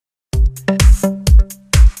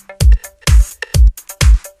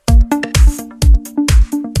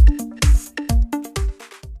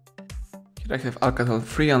Here I have ALCATEL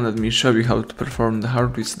free, and let me show you how to perform the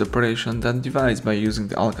hard reset operation on that device by using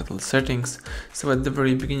the ALCATEL settings. So at the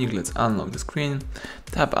very beginning, let's unlock the screen,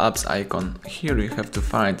 tap apps icon. Here you have to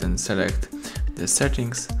find and select the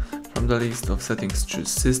settings. From the list of settings,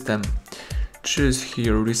 choose system, choose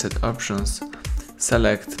here reset options,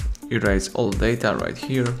 select erase all data right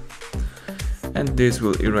here. And this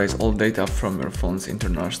will erase all data from your phone's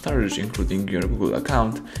internal storage, including your Google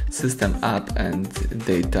account, system app and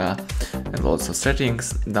data, and also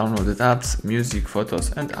settings, downloaded apps, music,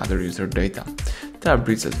 photos and other user data. Tap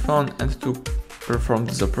reset phone, and to perform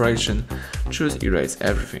this operation, choose erase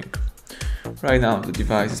everything. Right now the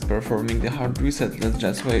device is performing the hard reset. Let's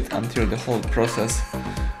just wait until the whole process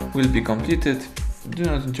will be completed. Do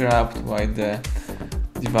not interrupt while the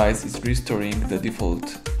device is restoring the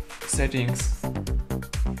default settings.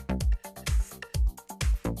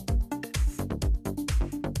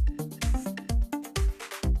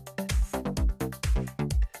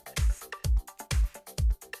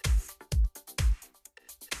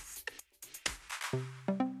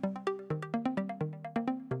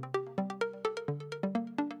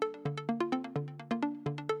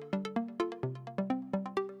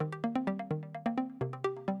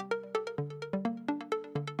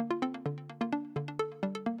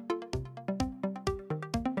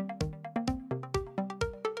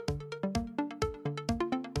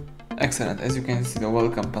 Excellent, as you can see the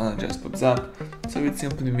welcome panel just pops up, so it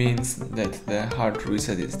simply means that the hard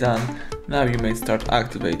reset is done. Now you may start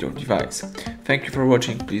activate your device. Thank you for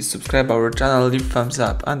watching, please subscribe our channel, leave thumbs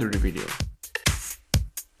up under the video.